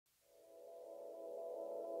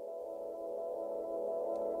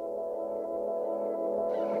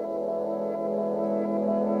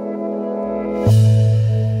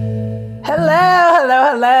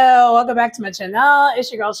welcome back to my channel.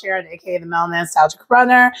 It's your girl Sharon, aka the Melanin Nostalgic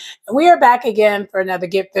Runner, and we are back again for another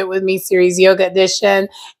Get Fit With Me series, Yoga Edition.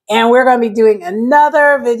 And we're going to be doing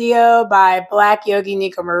another video by Black Yogi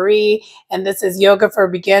Nico Marie, and this is Yoga for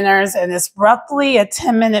Beginners, and it's roughly a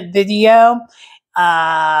 10-minute video.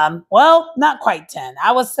 Well, not quite 10.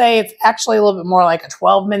 I would say it's actually a little bit more like a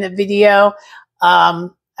 12-minute video. I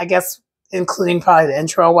guess including probably the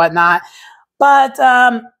intro or whatnot. But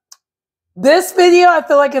this video, I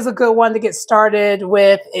feel like, is a good one to get started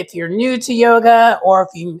with if you're new to yoga, or if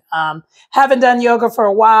you haven't done yoga for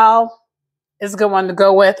a while. It's a good one to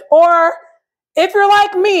go with. Or if you're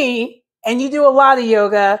like me and you do a lot of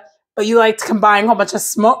yoga, but you like to combine a whole bunch of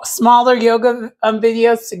smaller yoga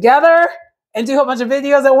videos together and do a whole bunch of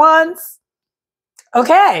videos at once.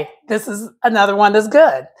 Okay, this is another one that's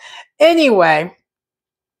good. Anyway,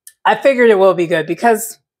 I figured it will be good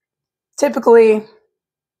because typically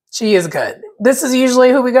she is good. This is usually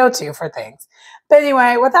who we go to for things. But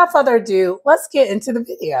anyway, without further ado, let's get into the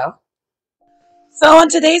video. So in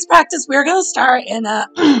today's practice, we're going to start in a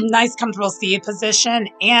nice comfortable seated position.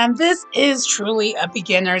 And this is truly a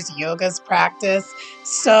beginner's yoga's practice.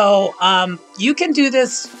 So you can do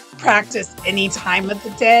this practice any time of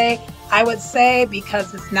the day, I would say,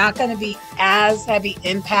 because it's not going to be as heavy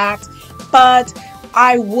impact. But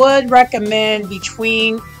I would recommend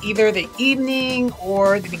between either the evening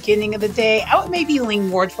or the beginning of the day. I would maybe lean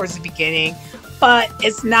more towards the beginning, but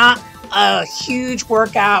it's not a huge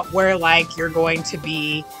workout where like you're going to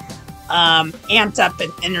be amped up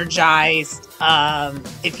and energized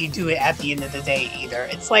if you do it at the end of the day either.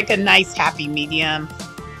 It's like a nice happy medium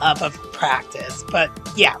of a practice. But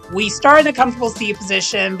yeah, we start in a comfortable seated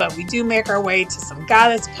position, but we do make our way to some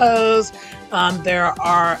goddess pose. There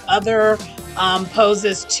are other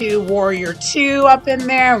poses too, warrior 2 up in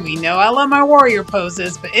there. We know I love my warrior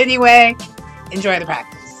poses, but anyway, enjoy the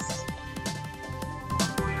practice.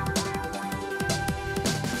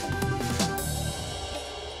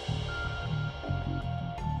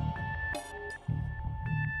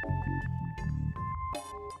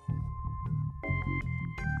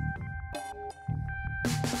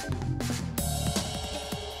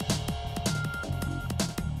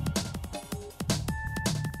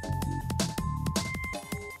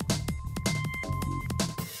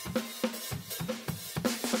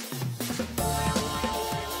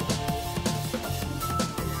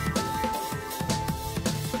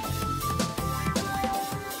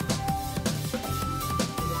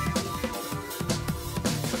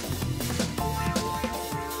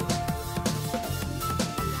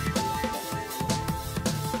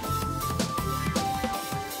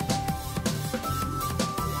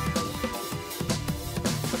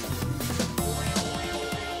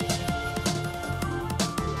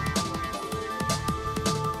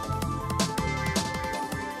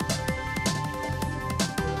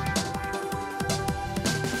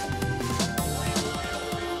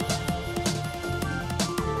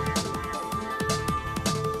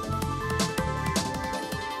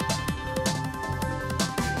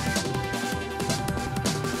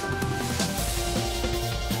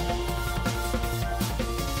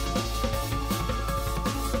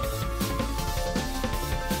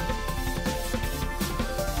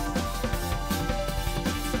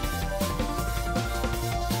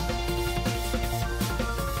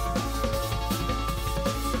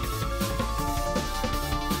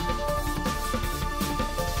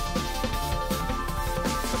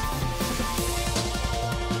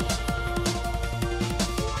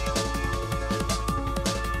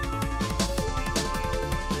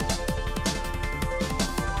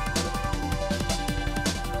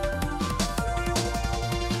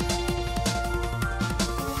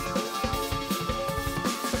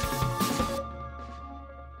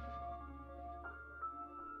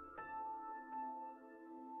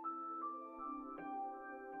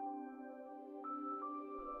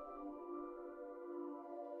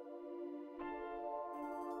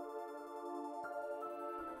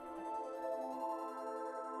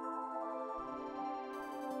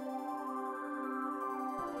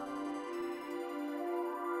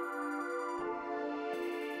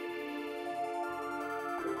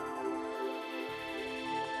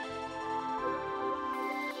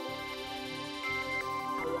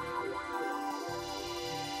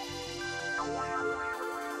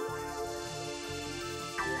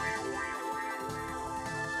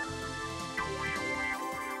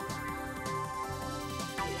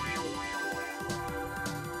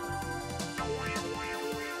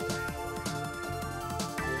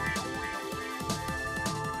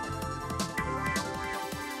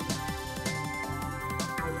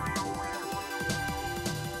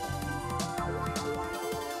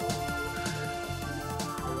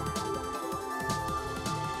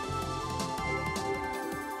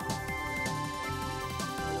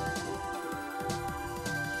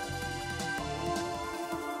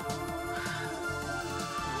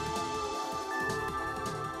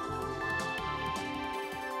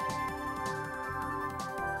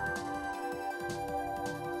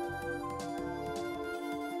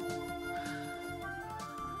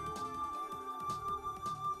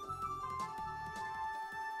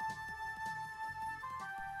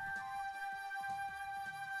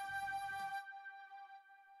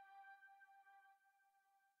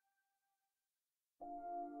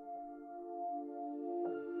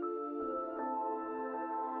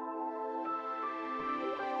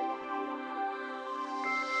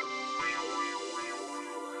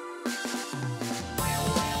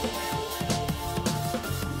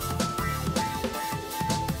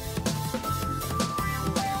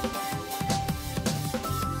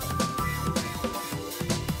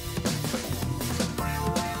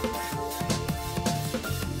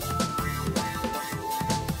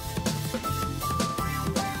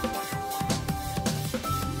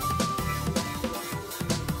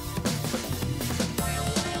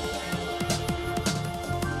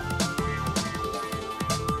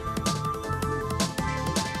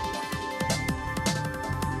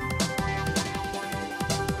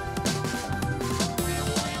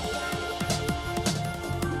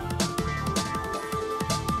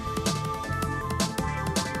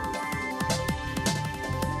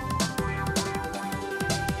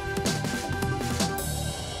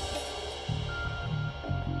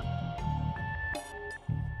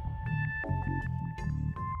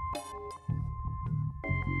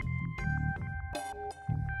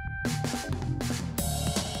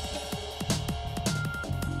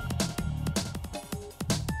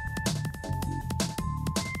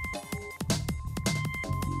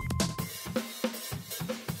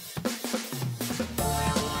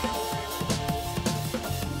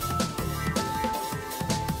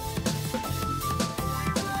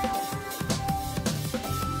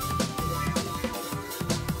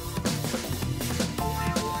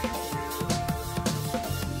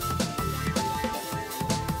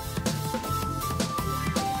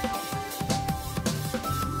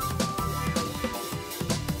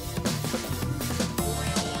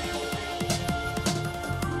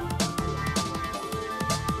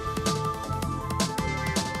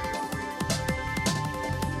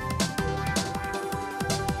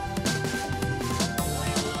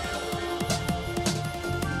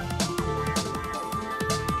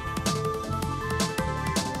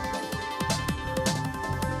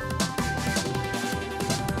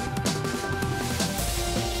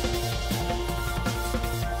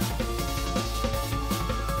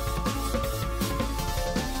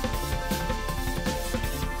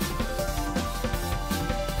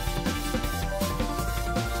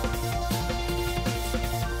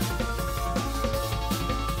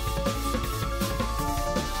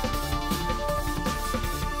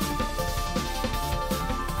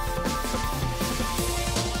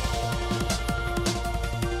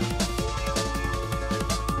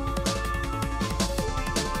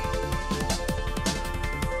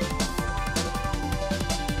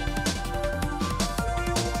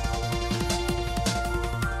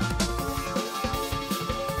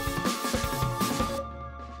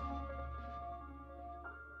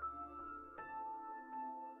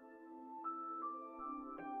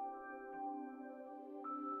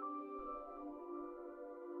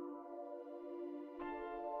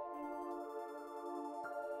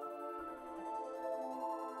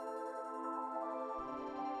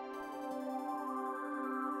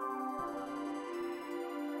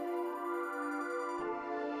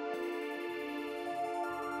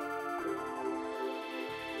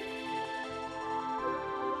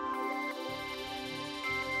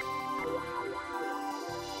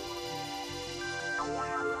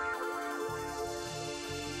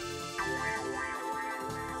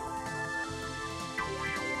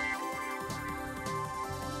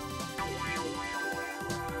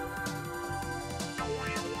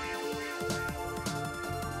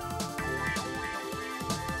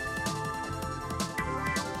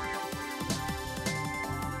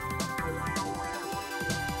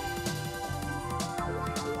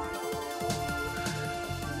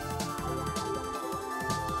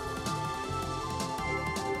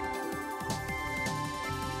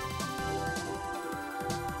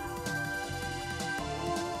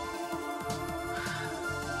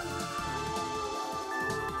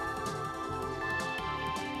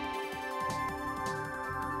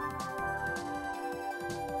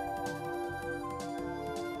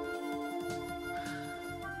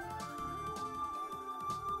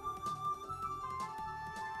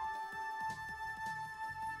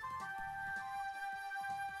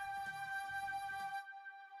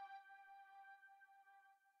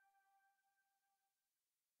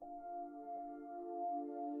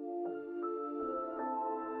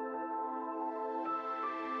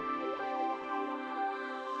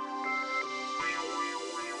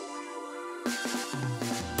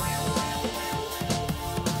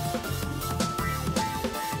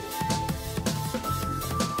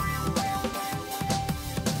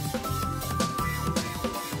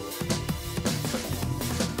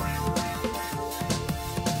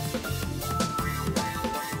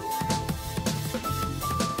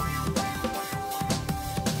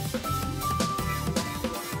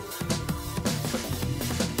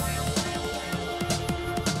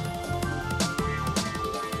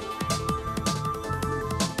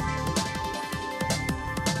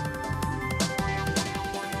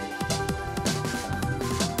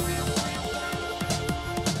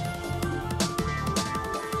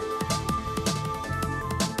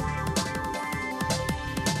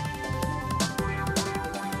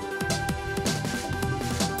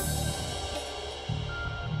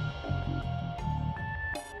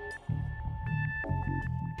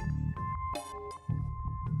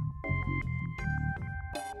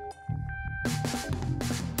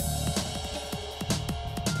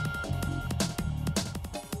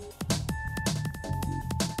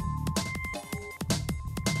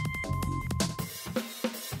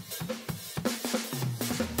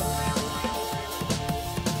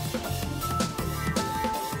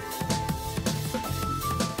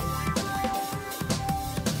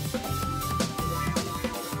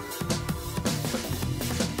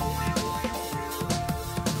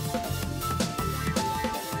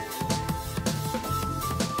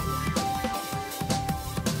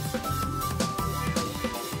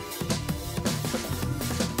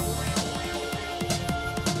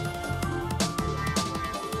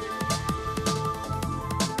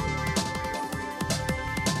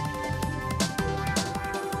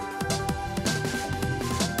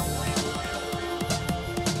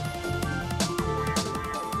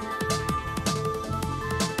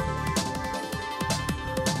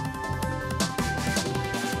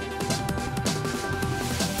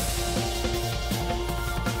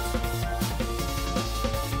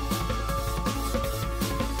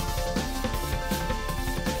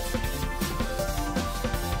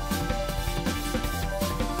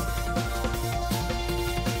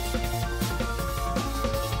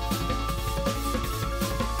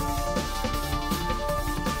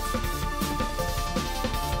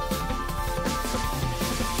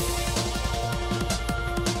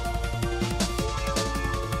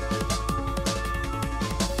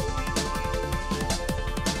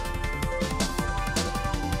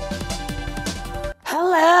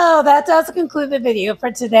 So that does conclude the video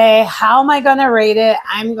for today. How am I going to rate it?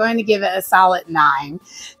 I'm going to give it a solid 9.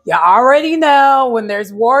 You already know when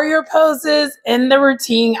there's warrior poses in the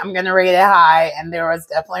routine, I'm going to rate it high. And there was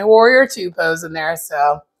definitely a warrior 2 pose in there.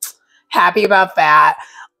 So happy about that.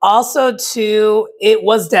 Also, too, it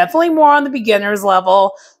was definitely more on the beginner's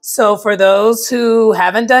level. So for those who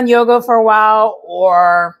haven't done yoga for a while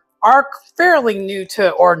or are fairly new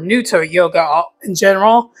to yoga in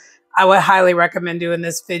general, I would highly recommend doing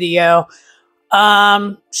this video.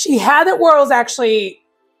 She had it where it was actually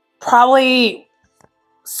probably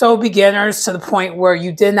so beginners to the point where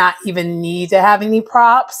you did not even need to have any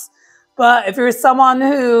props. But if you're someone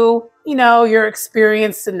who, you know, you're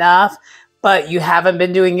experienced enough, but you haven't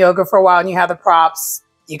been doing yoga for a while and you have the props,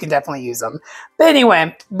 you can definitely use them. But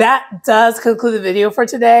anyway, that does conclude the video for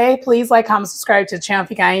today. Please like, comment, subscribe to the channel if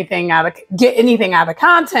you get anything out of the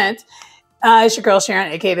content. It's your girl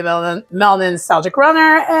Sharon, aka the Melanin Nostalgic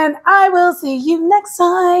Runner, and I will see you next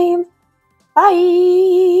time. Bye.